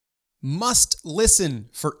Must listen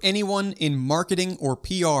for anyone in marketing or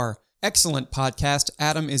PR. Excellent podcast.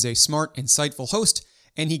 Adam is a smart, insightful host,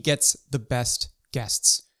 and he gets the best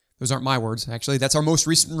guests. Those aren't my words, actually. That's our most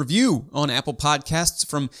recent review on Apple Podcasts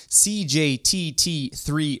from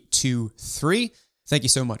CJTT323. Thank you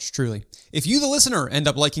so much, truly. If you, the listener, end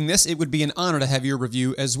up liking this, it would be an honor to have your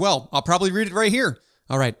review as well. I'll probably read it right here.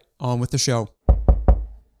 All right, on with the show.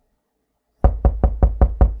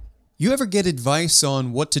 You ever get advice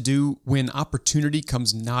on what to do when opportunity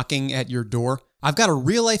comes knocking at your door? I've got a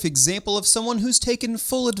real-life example of someone who's taken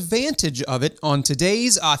full advantage of it on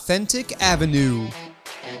today's Authentic Avenue.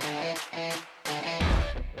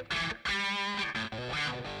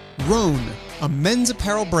 Rhone, a men's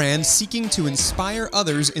apparel brand seeking to inspire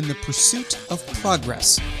others in the pursuit of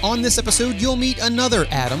progress. On this episode, you'll meet another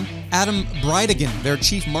Adam Bridegan, their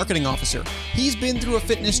chief marketing officer. He's been through a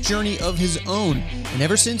fitness journey of his own, and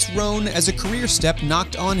ever since Rhone as a career step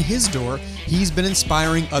knocked on his door, he's been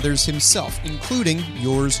inspiring others himself, including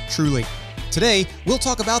yours truly. Today, we'll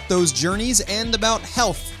talk about those journeys and about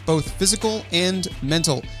health, both physical and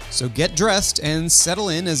mental. So get dressed and settle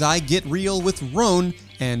in as I get real with Rhone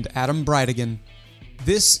and Adam Bridegan.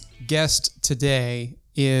 This guest today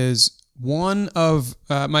is one of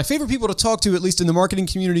my favorite people to talk to, at least in the marketing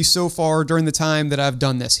community so far during the time that I've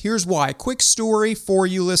done this. Here's why. Quick story for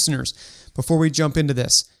you listeners before we jump into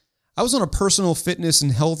this. I was on a personal fitness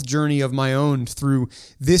and health journey of my own through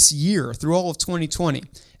this year, through all of 2020.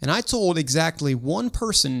 And I told exactly one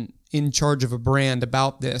person in charge of a brand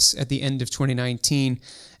about this at the end of 2019.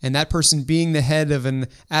 And that person, being the head of an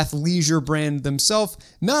athleisure brand themselves,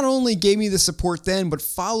 not only gave me the support then, but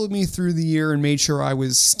followed me through the year and made sure I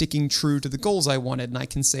was sticking true to the goals I wanted. And I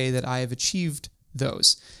can say that I have achieved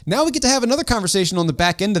those. Now we get to have another conversation on the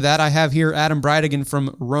back end of that. I have here Adam Bridegan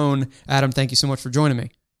from Rhone. Adam, thank you so much for joining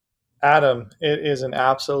me. Adam, it is an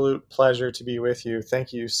absolute pleasure to be with you.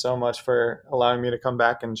 Thank you so much for allowing me to come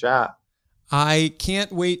back and chat. I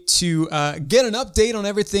can't wait to get an update on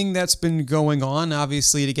everything that's been going on,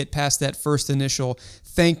 obviously, to get past that first initial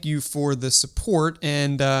thank you for the support.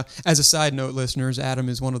 And as a side note, listeners, Adam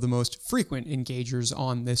is one of the most frequent engagers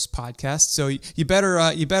on this podcast. So you better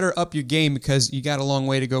up your game because you got a long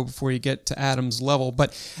way to go before you get to Adam's level.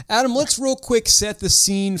 But Adam, let's real quick set the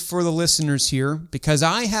scene for the listeners here, because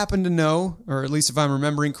I happen to know, or at least if I'm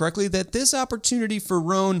remembering correctly, that this opportunity for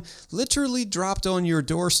Rhone literally dropped on your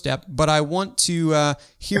doorstep. But I want to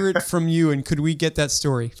hear it from you, and could we get that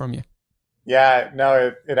story from you? Yeah,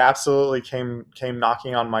 no, it absolutely came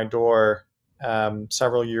knocking on my door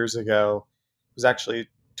several years ago. It was actually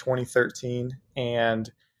 2013,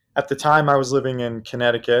 and at the time I was living in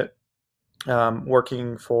Connecticut,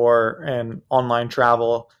 working for an online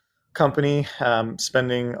travel company,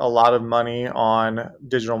 spending a lot of money on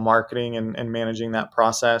digital marketing and managing that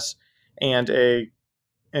process. And a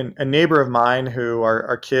neighbor of mine who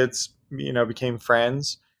our kids became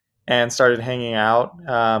friends and started hanging out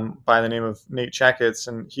by the name of Nate Checketts,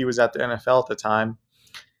 and he was at the NFL at the time.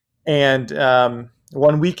 And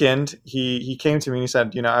one weekend, he came to me and he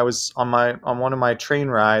said, I was on one of my train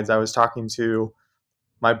rides, I was talking to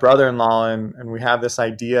my brother-in-law, and we have this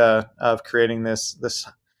idea of creating this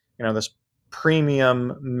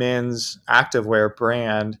premium men's activewear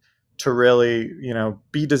brand to really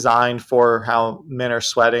be designed for how men are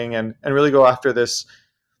sweating and really go after this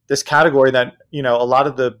category that a lot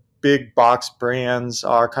of the big box brands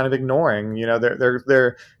are kind of ignoring.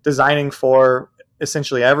 They're designing for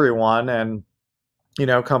essentially everyone, and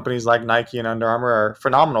companies like Nike and Under Armour are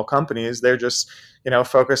phenomenal companies. They're just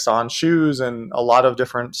focused on shoes and a lot of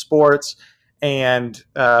different sports. And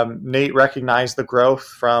Nate recognized the growth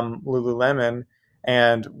from Lululemon,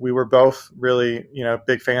 and we were both really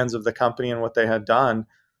big fans of the company and what they had done.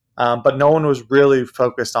 But no one was really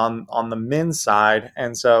focused on the men's side.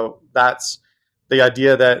 And so that's the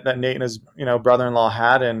idea that Nate and his brother-in-law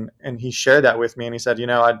had, and he shared that with me, and he said,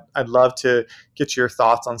 I'd love to get your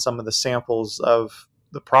thoughts on some of the samples of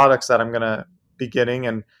the products that I'm gonna be getting.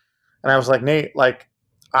 And I was like, Nate, like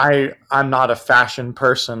I'm not a fashion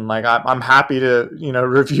person. Like I'm happy to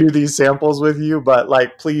review these samples with you, but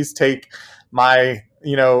like please take my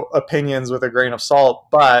opinions with a grain of salt.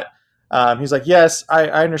 But he's like, yes, I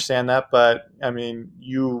understand that, but I mean,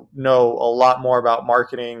 a lot more about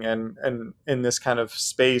marketing and in this kind of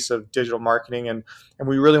space of digital marketing, and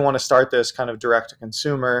we really want to start this kind of direct to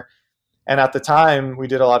consumer. And at the time, we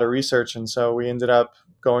did a lot of research, and so we ended up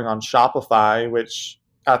going on Shopify, which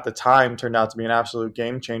at the time turned out to be an absolute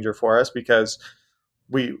game changer for us, because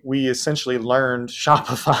we essentially learned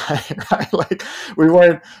Shopify, right? Like we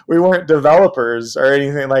weren't developers or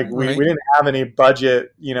anything. Like we Right. didn't have any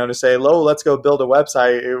budget, to say, "Oh, let's go build a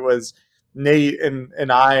website." It was Nate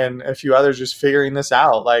and I and a few others just figuring this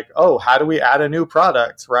out. Like, oh, how do we add a new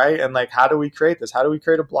product, right? And like, how do we create this? How do we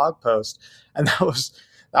create a blog post? And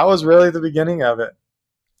that was really the beginning of it.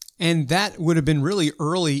 And that would have been really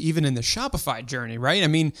early, even in the Shopify journey, right? I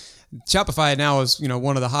mean, Shopify now is,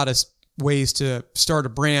 one of the hottest ways to start a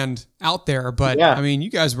brand out there. But I Yeah. mean,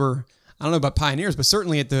 you guys were, I don't know about pioneers, but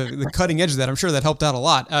certainly at the cutting edge of that. I'm sure that helped out a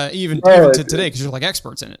lot, even Oh, to today, because you're like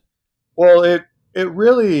experts in it. well, it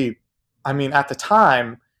really, I mean, at the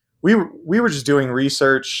time, we were just doing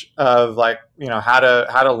research of like, how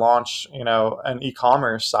to launch, an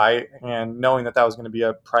e-commerce site, and knowing that was going to be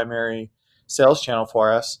a primary sales channel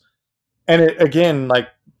for us. And it, again, like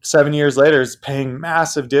 7 years later, is paying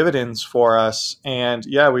massive dividends for us. And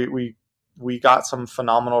yeah, we got some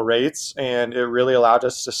phenomenal rates, and it really allowed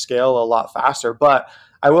us to scale a lot faster. But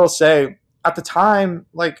I will say, at the time,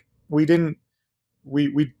 like we didn't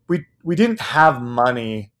have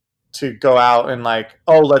money to go out and like,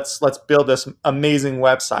 oh, let's build this amazing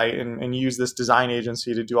website and use this design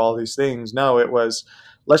agency to do all these things. No, it was,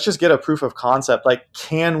 let's just get a proof of concept. Like,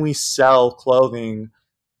 can we sell clothing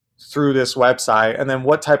through this website? And then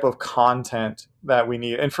what type of content that we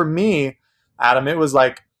need? And for me, Adam, it was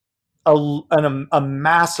like a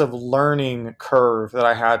massive learning curve that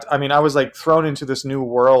I had. I mean, I was like thrown into this new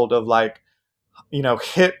world of like,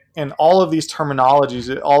 hit and all of these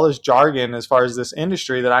terminologies, all this jargon as far as this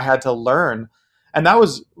industry that I had to learn. And that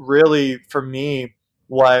was really, for me,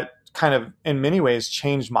 what kind of in many ways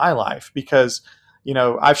changed my life, because,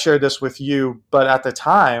 I've shared this with you, but at the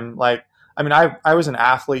time, like, I mean, I was an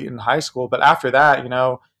athlete in high school, but after that,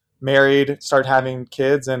 married, started having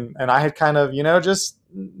kids, and I had kind of, just,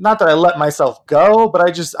 not that I let myself go, but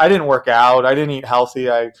I didn't work out. I didn't eat healthy.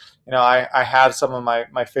 I had some of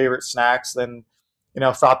my favorite snacks, then,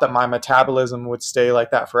 thought that my metabolism would stay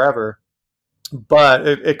like that forever. But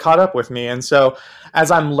it caught up with me. And so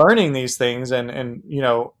as I'm learning these things and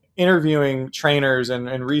interviewing trainers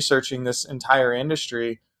and researching this entire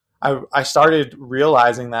industry, I started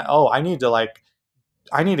realizing that, oh, I need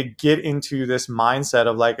to get into this mindset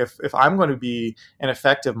of like, if I'm going to be an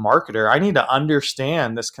effective marketer, I need to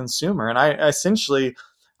understand this consumer. And I essentially,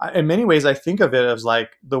 in many ways, I think of it as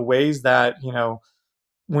like the ways that,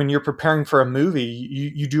 when you're preparing for a movie,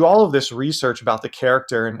 you do all of this research about the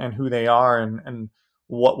character and who they are and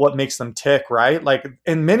what makes them tick, right? Like,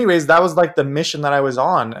 in many ways, that was like the mission that I was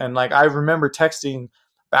on. And like, I remember texting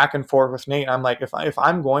back and forth with Nate. I'm like, if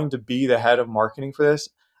I'm going to be the head of marketing for this,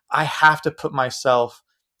 I have to put myself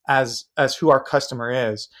as who our customer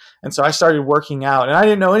is. And so I started working out, and I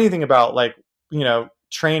didn't know anything about like,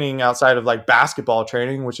 training outside of like basketball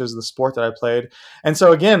training, which is the sport that I played. And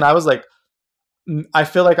so again, I was like, I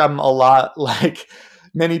feel like I'm a lot like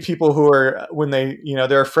many people who are, when they,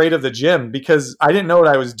 they're afraid of the gym, because I didn't know what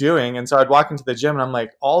I was doing. And so I'd walk into the gym and I'm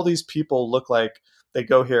like, all these people look like they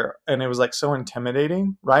go here. And it was like so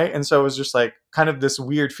intimidating. Right. And so it was just like kind of this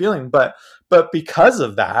weird feeling. But because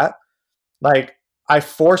of that, like, I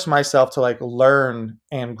forced myself to like learn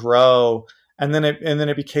and grow. And then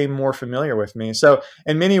it became more familiar with me. So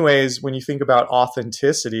in many ways, when you think about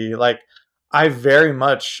authenticity, like, I very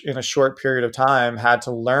much in a short period of time had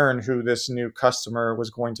to learn who this new customer was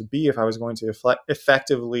going to be if I was going to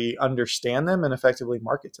effectively understand them and effectively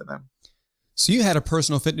market to them. So you had a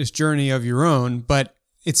personal fitness journey of your own, but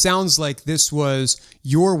it sounds like this was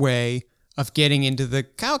your way of getting into the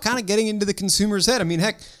kind of getting into the consumer's head. I mean,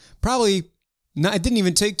 heck, probably not, it didn't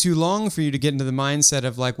even take too long for you to get into the mindset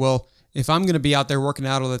of like, well, if I'm going to be out there working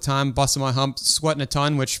out all the time, busting my hump, sweating a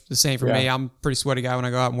ton, which the same for me, I'm a pretty sweaty guy when I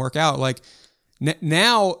go out and work out. Like,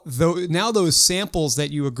 now those samples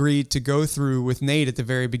that you agreed to go through with Nate at the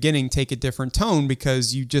very beginning take a different tone,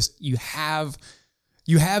 because you have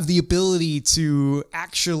the ability to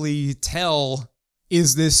actually tell,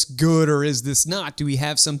 is this good or is this not? Do we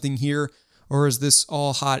have something here, or is this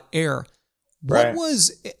all hot air? Right.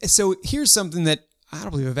 So here's something that I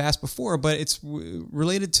don't believe I've asked before, but it's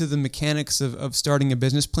related to the mechanics of starting a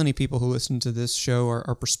business. Plenty of people who listen to this show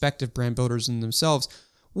are prospective brand builders in themselves.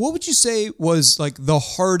 What would you say was like the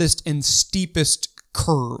hardest and steepest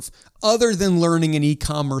curve, other than learning an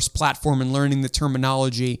e-commerce platform and learning the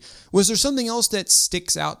terminology? Was there something else that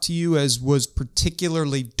sticks out to you as was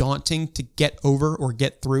particularly daunting to get over or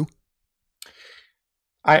get through?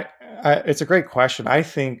 It's a great question. I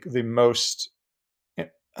think the most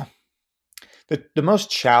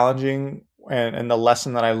challenging and the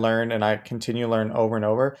lesson that I learned, and I continue to learn over and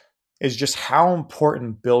over, is just how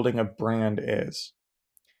important building a brand is.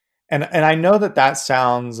 And I know that that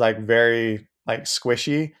sounds like very like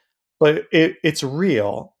squishy, but it's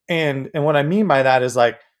real. And what I mean by that is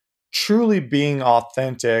like truly being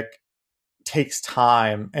authentic takes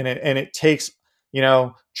time, and it takes,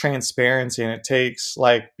 transparency, and it takes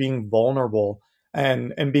like being vulnerable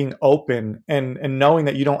and being open, and knowing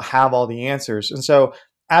that you don't have all the answers. And so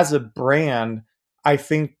as a brand, I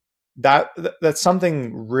think that that's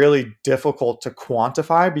something really difficult to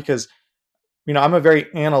quantify, because I'm a very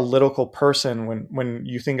analytical person when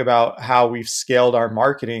you think about how we've scaled our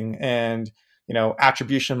marketing and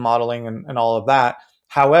attribution modeling and all of that.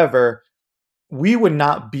 However, we would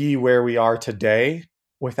not be where we are today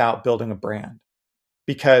without building a brand,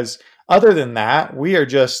 because other than that, we are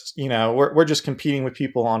just, we're just competing with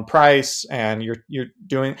people on price, and you're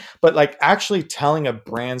doing, but like actually telling a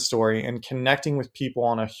brand story and connecting with people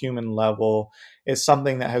on a human level is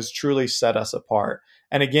something that has truly set us apart.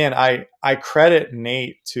 And again, I credit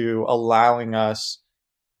Nate to allowing us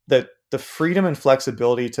the freedom and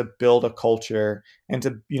flexibility to build a culture and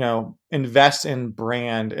to invest in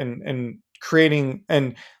brand and creating.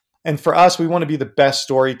 And for us, we want to be the best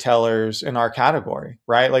storytellers in our category,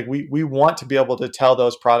 right? Like we want to be able to tell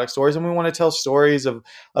those product stories, and we want to tell stories of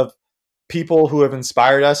people who have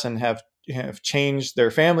inspired us and have changed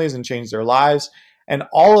their families and changed their lives, and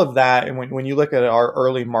all of that. And when you look at our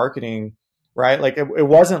early marketing, right, like it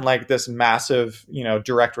wasn't like this massive,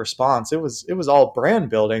 direct response. It was all brand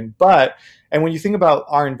building. And when you think about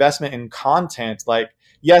our investment in content, like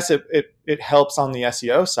yes, it helps on the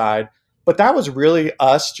SEO side, but that was really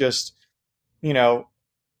us just, you know,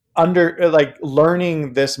 under like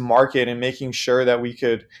learning this market and making sure that we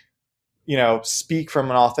could, speak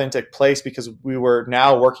from an authentic place, because we were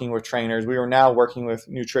now working with trainers, we were now working with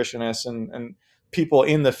nutritionists and people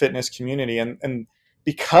in the fitness community. And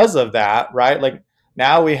because of that, right, like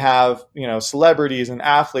now we have, celebrities and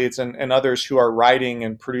athletes and others who are writing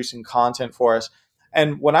and producing content for us.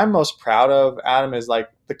 And what I'm most proud of, Adam, is like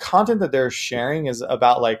the content that they're sharing is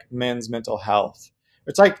about like men's mental health.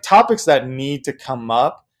 It's like topics that need to come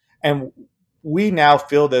up. And we now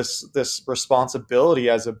feel this responsibility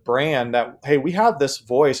as a brand that, hey, we have this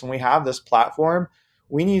voice and we have this platform.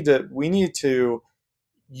 We need to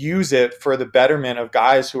use it for the betterment of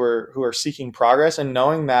guys who are seeking progress, and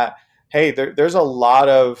knowing that, hey, there's a lot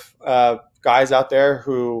of guys out there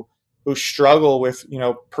who struggle with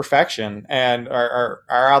perfection, and are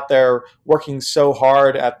out there working so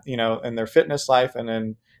hard at in their fitness life and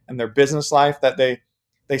in their business life, that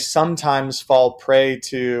they sometimes fall prey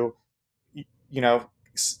to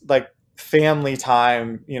like family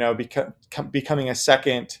time, becoming a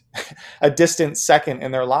second, a distant second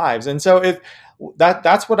in their lives. And so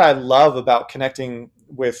that's what I love about connecting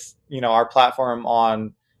with, our platform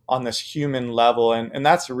on this human level. And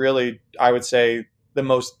that's really, I would say, the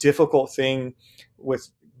most difficult thing with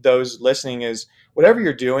those listening is whatever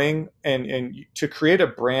you're doing, and to create a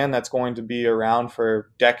brand that's going to be around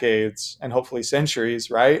for decades and hopefully centuries,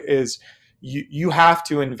 right, is you have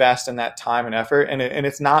to invest in that time and effort, and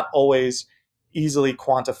it's not always easily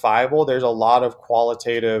quantifiable. There's a lot of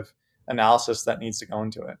qualitative analysis that needs to go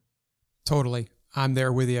into it. Totally. I'm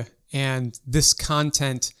there with you. And this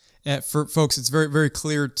content, for folks, it's very, very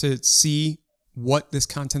clear to see what this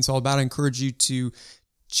content's all about. I encourage you to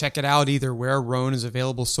check it out either where Rhone is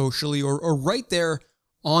available socially, or right there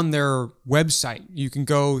on their website. You can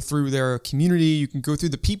go through their community. You can go through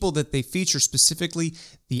the people that they feature, specifically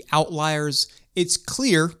the outliers. It's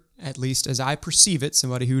clear, at least as I perceive it,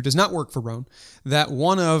 somebody who does not work for Rhone, that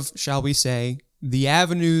one of, shall we say, the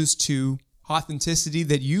avenues to authenticity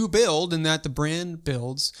that you build and that the brand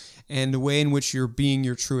builds, and the way in which you're being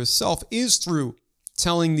your truest self, is through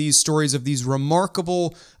telling these stories of these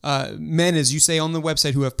remarkable men, as you say on the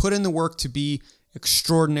website, who have put in the work to be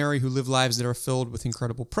extraordinary, who live lives that are filled with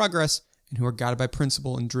incredible progress, and who are guided by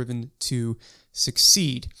principle and driven to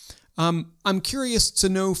succeed. I'm curious to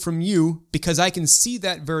know from you, because I can see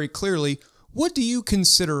that very clearly, what do you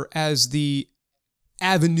consider as the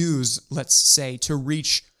avenues, let's say, to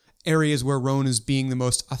reach areas where Rhone is being the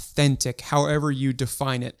most authentic, however you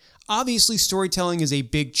define it? Obviously, storytelling is a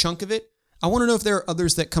big chunk of it. I want to know if there are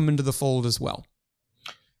others that come into the fold as well.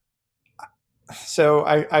 So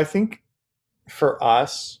I think for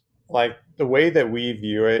us, like the way that we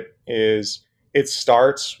view it is, it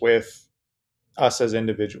starts with us as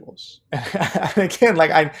individuals. And again,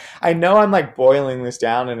 like I know I'm like boiling this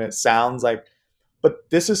down, and it sounds like, but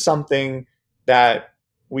this is something that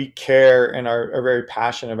we care and are very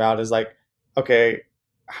passionate about, is like, okay,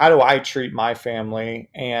 how do I treat my family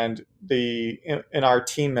and in our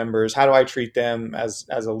team members? How do I treat them as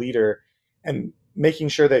a leader, and making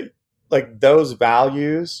sure that like those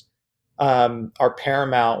values are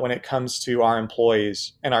paramount when it comes to our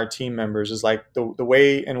employees and our team members, is like the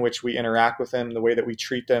way in which we interact with them, the way that we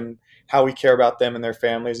treat them, how we care about them and their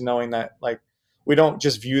families, knowing that like we don't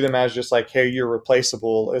just view them as just like, hey, you're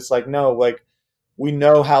replaceable. It's like, no, like we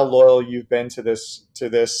know how loyal you've been to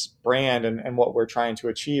this brand and what we're trying to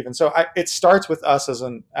achieve. And so it starts with us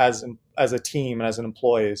as a team and as an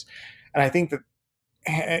employees. And I think that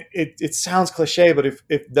it sounds cliche, but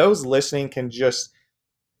if those listening can just,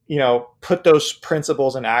 put those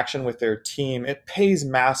principles in action with their team, it pays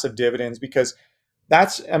massive dividends, because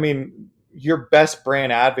your best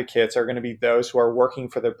brand advocates are going to be those who are working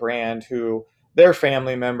for the brand, who their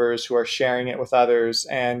family members, who are sharing it with others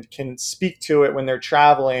and can speak to it when they're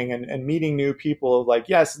traveling and meeting new people, like,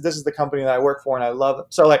 yes, this is the company that I work for and I love it.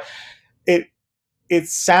 So like it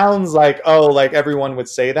sounds like, oh, like everyone would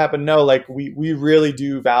say that, but no, like we really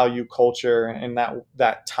do value culture and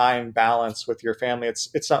that time balance with your family.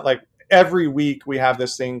 It's not like every week we have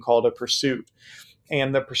this thing called a pursuit.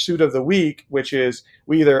 And the pursuit of the week, which is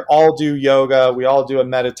we either all do yoga, we all do a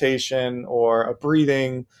meditation or a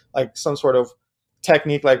breathing, like some sort of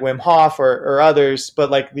technique like Wim Hof or others, but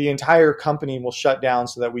like the entire company will shut down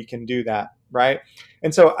so that we can do that, right?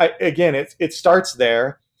 And so again, it starts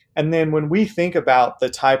there. And then when we think about the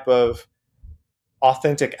type of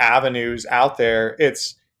authentic avenues out there,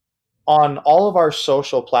 it's on all of our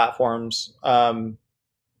social platforms.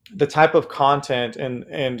 The type of content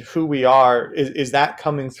and who we are, is that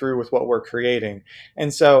coming through with what we're creating?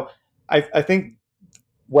 And so I think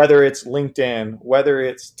whether it's LinkedIn, whether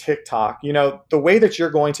it's TikTok, the way that you're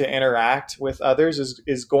going to interact with others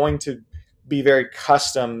is going to be very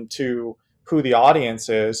custom to who the audience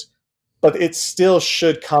is, but it still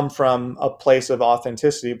should come from a place of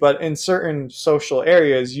authenticity. But in certain social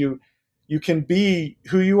areas, you can be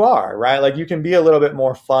who you are, right? Like you can be a little bit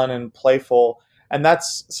more fun and playful. And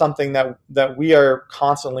that's something that we are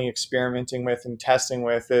constantly experimenting with and testing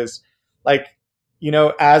with, is like,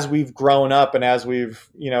 as we've grown up and as we've,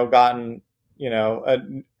 gotten,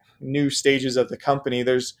 new stages of the company,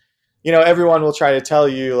 there's, everyone will try to tell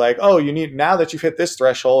you like, oh, now that you've hit this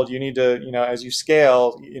threshold, you need to, as you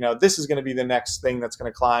scale, this is going to be the next thing that's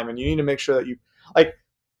going to climb. And you need to make sure that you, like,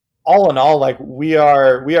 all in all, like we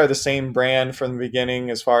are the same brand from the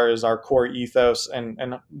beginning as far as our core ethos. And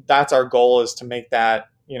that's our goal, is to make that,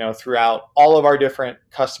 throughout all of our different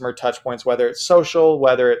customer touch points, whether it's social,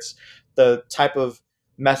 whether it's the type of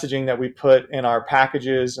messaging that we put in our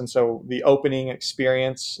packages. And so the opening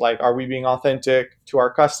experience, like, are we being authentic to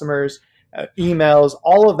our customers? Emails,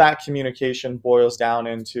 all of that communication boils down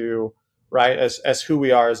into, right, as who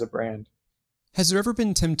we are as a brand. Has there ever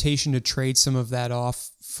been temptation to trade some of that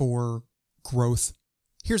off for growth?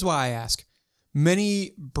 Here's why I ask.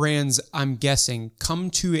 Many brands, I'm guessing, come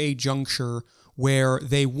to a juncture where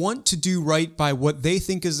they want to do right by what they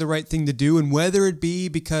think is the right thing to do, and whether it be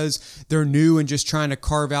because they're new and just trying to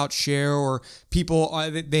carve out share, or people,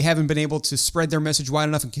 they haven't been able to spread their message wide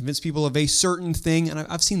enough and convince people of a certain thing. And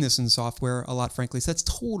I've seen this in software a lot, frankly, so that's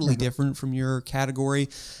totally different from your category.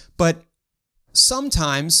 But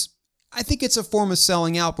sometimes I think it's a form of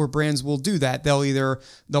selling out, where brands will do that.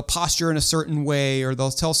 They'll posture in a certain way, or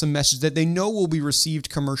they'll tell some message that they know will be received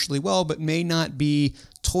commercially well, but may not be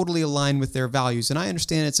totally aligned with their values. And I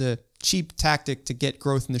understand it's a cheap tactic to get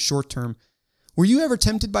growth in the short term. Were you ever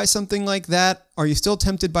tempted by something like that? Are you still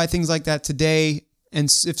tempted by things like that today?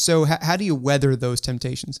 And if so, how do you weather those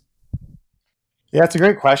temptations? Yeah, it's a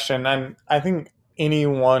great question. And I think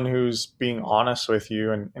anyone who's being honest with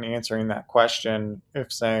you and answering that question,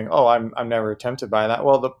 if saying, oh, I'm never tempted by that,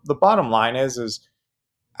 well, the bottom line is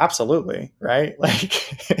absolutely, right?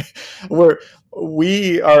 Like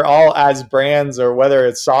we are all, as brands, or whether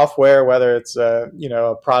it's software, whether it's a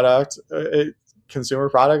product, a consumer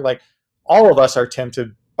product, like all of us are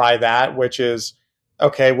tempted by that, which is,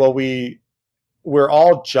 okay, well, we're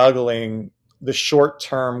all juggling the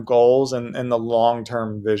short-term goals and the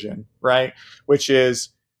long-term vision, right? Which is,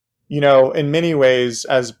 in many ways,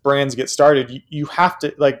 as brands get started, you have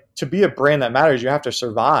to, like, to be a brand that matters, you have to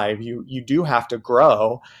survive. You do have to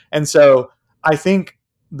grow. And so I think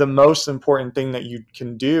the most important thing that you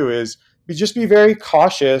can do is just be very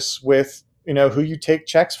cautious with, who you take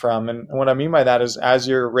checks from. And what I mean by that is, as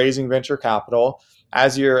you're raising venture capital,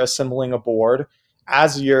 as you're assembling a board,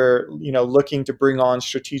 as you're, looking to bring on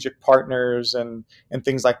strategic partners and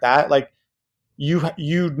things like that, like,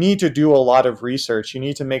 you need to do a lot of research. You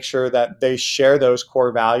need to make sure that they share those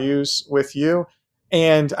core values with you.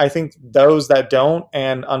 And I think those that don't,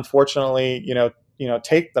 and unfortunately,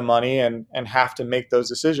 take the money and have to make those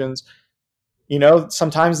decisions,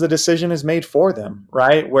 sometimes the decision is made for them,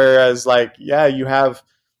 right? Whereas, like, yeah, you have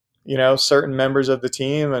certain members of the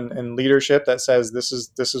team and leadership that says this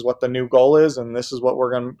is what the new goal is, and this is what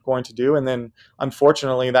we're going to do. And then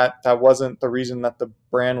unfortunately that wasn't the reason that the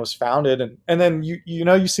brand was founded. And then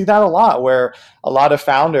you see that a lot, where a lot of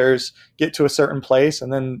founders get to a certain place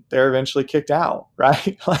and then they're eventually kicked out,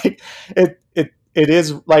 right? Like it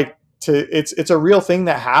is like it's a real thing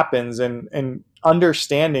that happens, and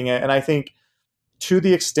understanding it. And I think to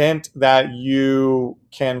the extent that you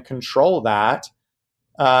can control that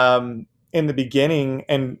in the beginning,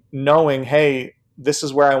 and knowing, hey, this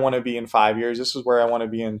is where I want to be in 5 years. This is where I want to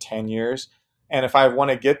be in 10 years. And if I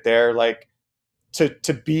want to get there, like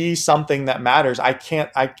to be something that matters, I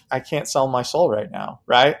can't sell my soul right now.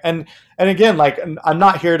 Right. And again, like, I'm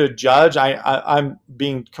not here to judge. I'm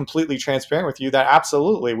being completely transparent with you that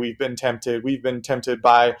absolutely we've been tempted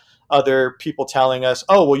by other people telling us,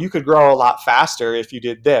 oh, well, you could grow a lot faster if you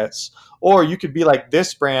did this, or you could be like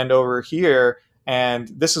this brand over here, and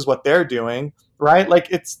this is what they're doing, right? Like,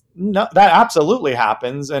 it's no, that absolutely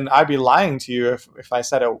happens. And I'd be lying to you if I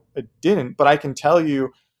said it didn't. But I can tell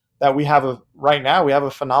you that right now we have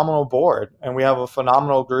a phenomenal board, and we have a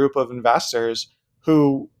phenomenal group of investors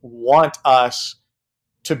who want us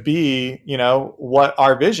to be, what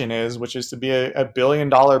our vision is, which is to be a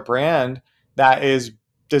billion-dollar brand that is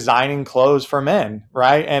designing clothes for men,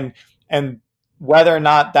 right? And whether or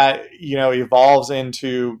not that evolves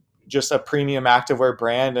into just a premium activewear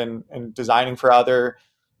brand and designing for other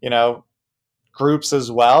groups as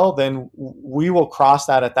well, then we will cross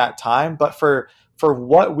that at that time. But for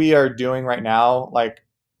what we are doing right now, like,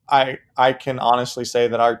 I can honestly say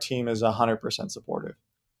that our team is 100% supportive.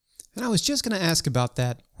 And I was just going to ask about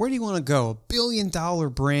that. Where do you want to go? $1 billion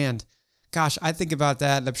brand. Gosh, I think about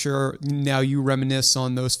that, and I'm sure now you reminisce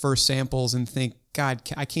on those first samples and think, God,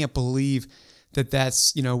 I can't believe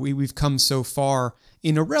that's, we've come so far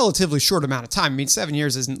in a relatively short amount of time. I mean, 7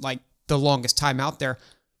 years isn't like the longest time out there.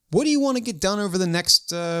 What do you want to get done over the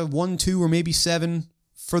next 1, 2, or maybe 7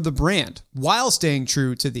 for the brand, while staying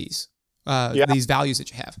true to these values that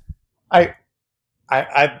you have? I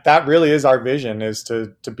that really is our vision, is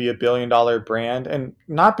to be a $1 billion brand, and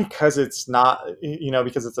not because it's not,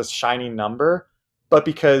 because it's a shiny number, but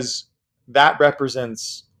because that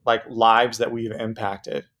represents like lives that we've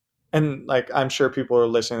impacted. And like, I'm sure people are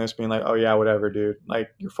listening to this being like, oh yeah, whatever, dude, like,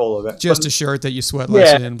 you're full of it. Just a shirt that you sweat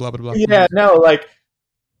less in, blah, blah, blah. Yeah, no, like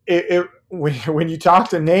when you talk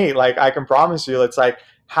to Nate, like, I can promise you, it's like,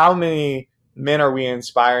 how many men are we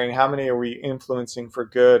inspiring? How many are we influencing for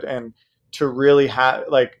good? And to really have,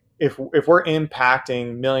 like, if we're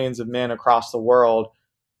impacting millions of men across the world,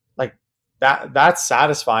 like, that's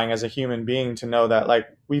satisfying as a human being, to know that, like,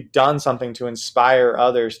 we've done something to inspire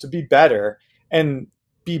others to be better, and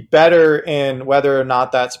be better in whether or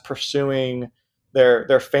not that's pursuing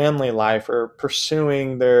their family life, or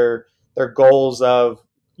pursuing their goals of,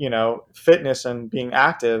 fitness and being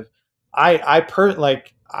active. I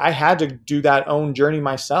had to do that own journey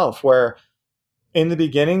myself, where in the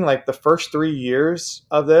beginning, like the first 3 years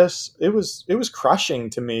of this, it was crushing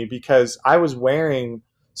to me, because I was wearing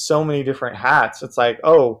so many different hats. It's like,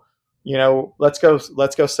 oh, let's go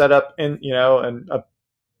set up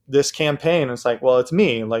this campaign. It's like, well, it's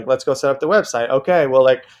me. Like, let's go set up the website. Okay, well,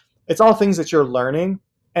 like, it's all things that you're learning.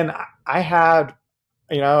 And I had,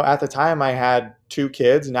 at the time I had 2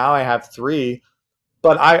 kids. Now I have 3.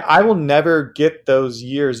 But I will never get those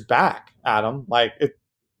years back, Adam. Like,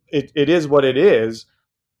 it is what it is.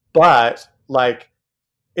 But like,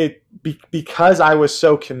 because I was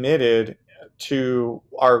so committed to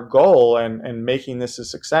our goal and making this a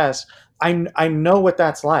success, I know what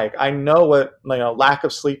that's like. I know what, lack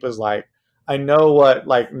of sleep is like. I know what,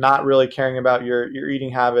 like, not really caring about your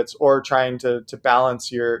eating habits, or trying to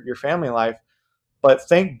balance your family life. But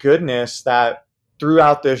thank goodness that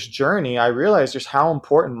throughout this journey, I realized just how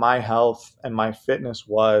important my health and my fitness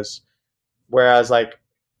was. Whereas, like,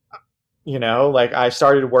 like, I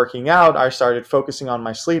started working out, I started focusing on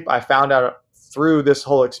my sleep. I found out through this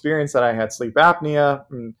whole experience that I had sleep apnea,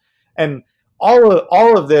 and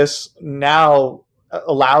all of this now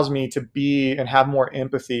allows me to be and have more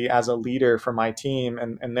empathy as a leader for my team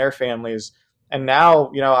and their families. And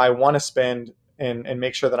now, I want to spend and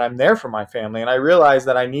make sure that I'm there for my family. And I realized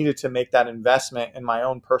that I needed to make that investment in my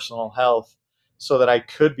own personal health, so that I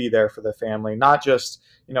could be there for the family, not just,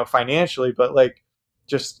 financially, but like,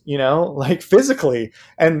 just, like, physically.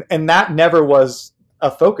 And that never was a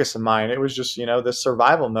focus of mine. It was just, this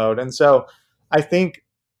survival mode. And so I think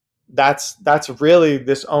that's really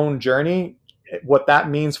this own journey, what that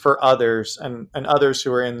means for others, and others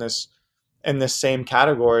who are in this same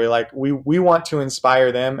category. Like, we want to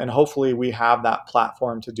inspire them, and hopefully we have that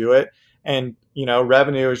platform to do it. And,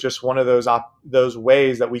 revenue is just one of those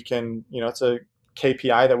ways that we can, it's a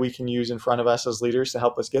KPI that we can use in front of us as leaders to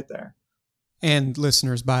help us get there. And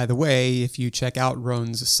listeners, by the way, if you check out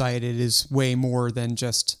Rhone's site, it is way more than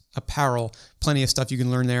just apparel. Plenty of stuff you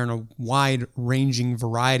can learn there in a wide-ranging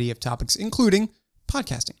variety of topics, including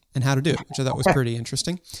podcasting and how to do it, which I thought was pretty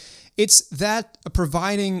interesting. It's that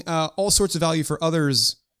providing all sorts of value for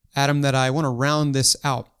others, Adam, that I want to round this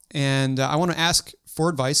out. And I want to ask for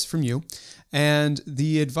advice from you. And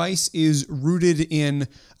the advice is rooted in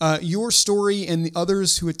your story and the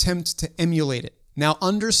others who attempt to emulate it. Now,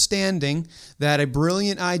 understanding that a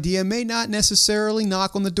brilliant idea may not necessarily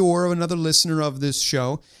knock on the door of another listener of this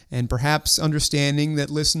show, and perhaps understanding that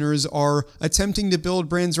listeners are attempting to build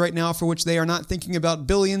brands right now for which they are not thinking about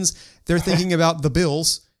billions, they're thinking about the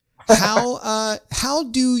bills. How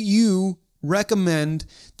do you recommend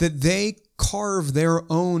that they carve their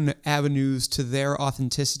own avenues to their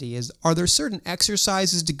authenticity? Are there certain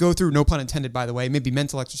exercises to go through, no pun intended, by the way, maybe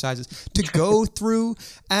mental exercises, to go through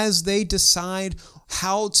as they decide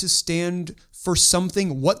how to stand for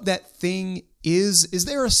something, what that thing is? Is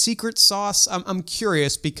there a secret sauce? I'm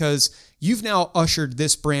curious, because you've now ushered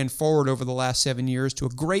this brand forward over the last 7 years to a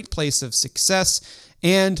great place of success.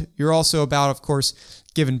 And you're also about, of course,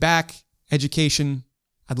 giving back, education.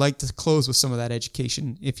 I'd like to close with some of that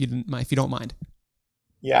education, if you don't mind.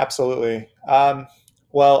 Yeah, absolutely.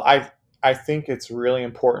 Well, I think it's really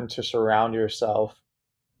important to surround yourself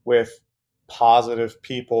with positive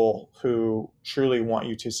people who truly want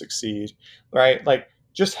you to succeed, right? Like,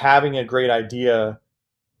 just having a great idea,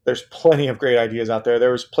 there's plenty of great ideas out there.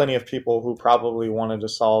 There was plenty of people who probably wanted to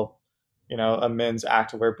solve, a men's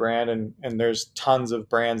activewear brand, and there's tons of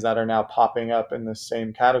brands that are now popping up in the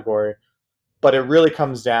same category. But it really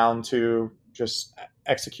comes down to just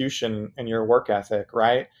execution and your work ethic,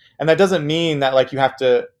 right? And that doesn't mean that, like, you have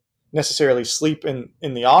to necessarily sleep in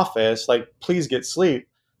the office. Like, please get sleep,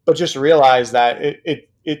 but just realize that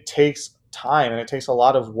it takes time and it takes a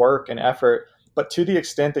lot of work and effort. But to the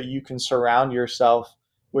extent that you can surround yourself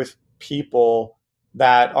with people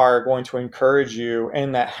that are going to encourage you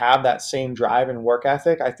and that have that same drive and work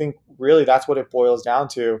ethic, I think really that's what it boils down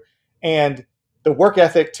to. And the work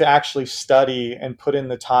ethic to actually study and put in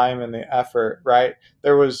the time and the effort, right?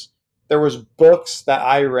 There was books that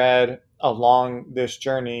I read along this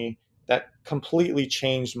journey that completely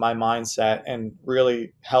changed my mindset and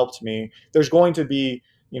really helped me. There's going to be,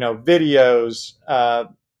 videos,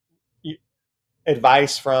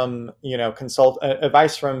 advice from,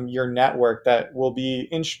 advice from your network that will be,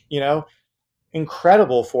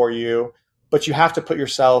 incredible for you, but you have to put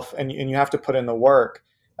yourself and you have to put in the work.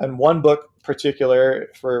 And one book particular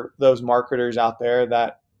for those marketers out there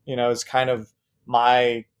that, is kind of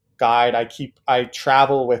my guide. I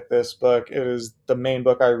travel with this book. It is the main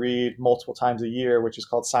book I read multiple times a year, which is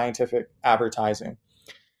called Scientific Advertising.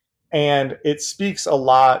 And it speaks a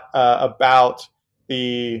lot about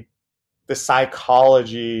the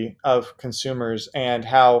psychology of consumers and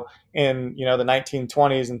how in the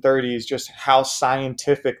 1920s and 30s, just how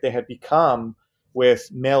scientific they had become with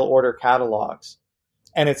mail order catalogs.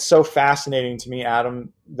 And it's so fascinating to me,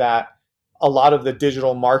 Adam, that a lot of the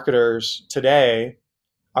digital marketers today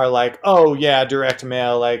are like, oh yeah, direct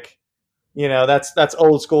mail, like, that's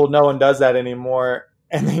old school. No one does that anymore.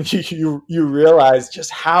 And then you realize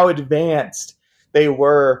just how advanced they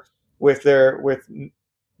were with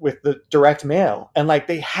the direct mail. And like,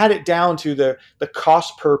 they had it down to the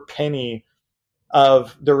cost per penny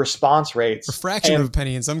of the response rates. A fraction of a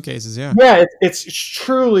penny in some cases, yeah. Yeah, it's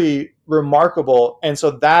truly remarkable. And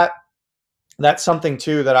so that's something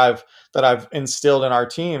too that I've instilled in our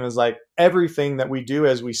team, is like, everything that we do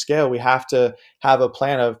as we scale, we have to have a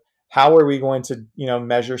plan of how are we going to,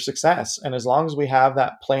 measure success. And as long as we have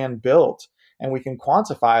that plan built and we can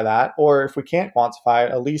quantify that, or if we can't quantify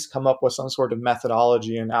it, at least come up with some sort of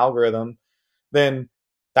methodology and algorithm, then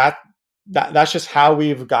that's just how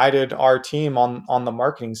we've guided our team on the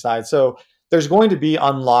marketing side. So there's going to be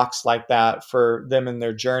unlocks like that for them in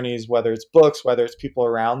their journeys, whether it's books, whether it's people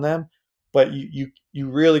around them. But you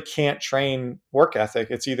really can't train work ethic.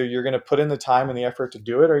 It's either you're going to put in the time and the effort to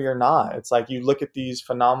do it, or you're not. It's like, you look at these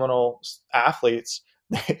phenomenal athletes.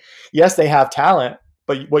 Yes, they have talent,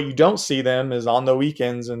 but what you don't see them is on the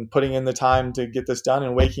weekends and putting in the time to get this done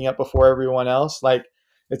and waking up before everyone else. Like,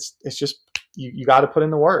 it's just, you got to put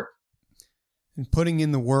in the work. and putting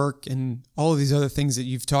in the work and all of these other things that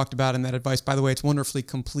you've talked about in that advice. By the way, it's wonderfully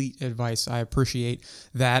complete advice. I appreciate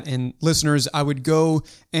that. And listeners, I would go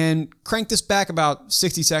and crank this back about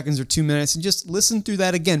 60 seconds or 2 minutes and just listen through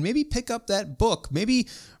that again. Maybe pick up that book. Maybe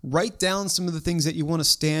write down some of the things that you want to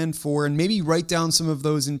stand for, and maybe write down some of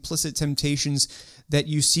those implicit temptations that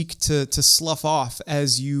you seek to slough off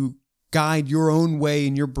as you guide your own way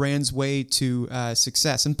and your brand's way to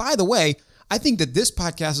success. And by the way, I think that this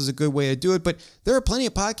podcast is a good way to do it, but there are plenty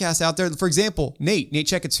of podcasts out there. For example, Nate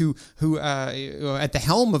Checketts, who at the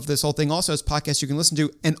helm of this whole thing, also has podcasts you can listen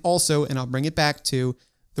to, and also, and I'll bring it back to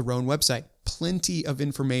the Rhone website, plenty of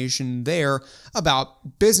information there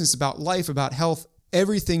about business, about life, about health,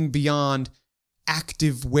 everything beyond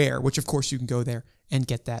active wear, which of course you can go there and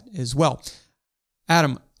get that as well.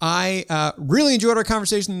 Adam, I really enjoyed our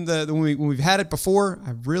conversation when we've had it before.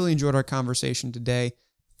 I really enjoyed our conversation today.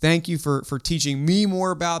 Thank you for teaching me more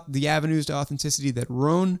about the avenues to authenticity that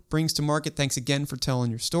Rhone brings to market. Thanks again for telling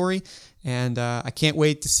your story. And I can't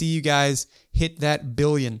wait to see you guys hit that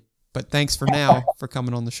billion. But thanks for now for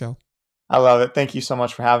coming on the show. I love it. Thank you so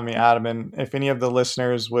much for having me, Adam. And if any of the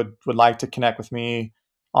listeners would like to connect with me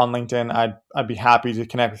on LinkedIn, I'd be happy to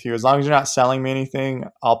connect with you. As long as you're not selling me anything,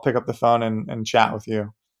 I'll pick up the phone and chat with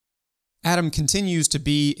you. Adam continues to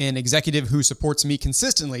be an executive who supports me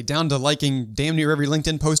consistently, down to liking damn near every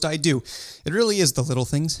LinkedIn post I do. It really is the little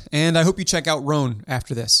things, and I hope you check out Rhone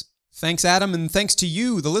after this. Thanks, Adam, and thanks to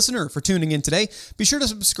you, the listener, for tuning in today. Be sure to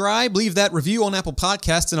subscribe, leave that review on Apple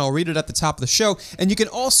Podcasts, and I'll read it at the top of the show. And you can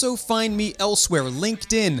also find me elsewhere,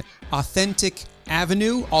 LinkedIn, Authentic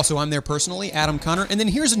Avenue. Also, I'm there personally, Adam Connor. And then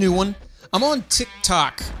here's a new one. I'm on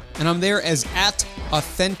TikTok, and I'm there as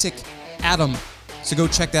 @AuthenticAdam. So go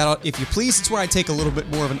check that out if you please. It's where I take a little bit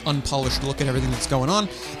more of an unpolished look at everything that's going on.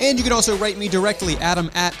 And you can also write me directly,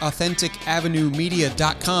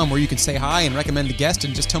 adam@AuthenticAvenueMedia.com, where you can say hi and recommend a guest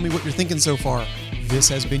and just tell me what you're thinking so far. This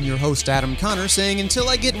has been your host, Adam Connor, saying until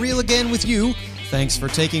I get real again with you, thanks for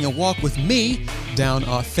taking a walk with me down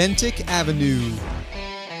Authentic Avenue.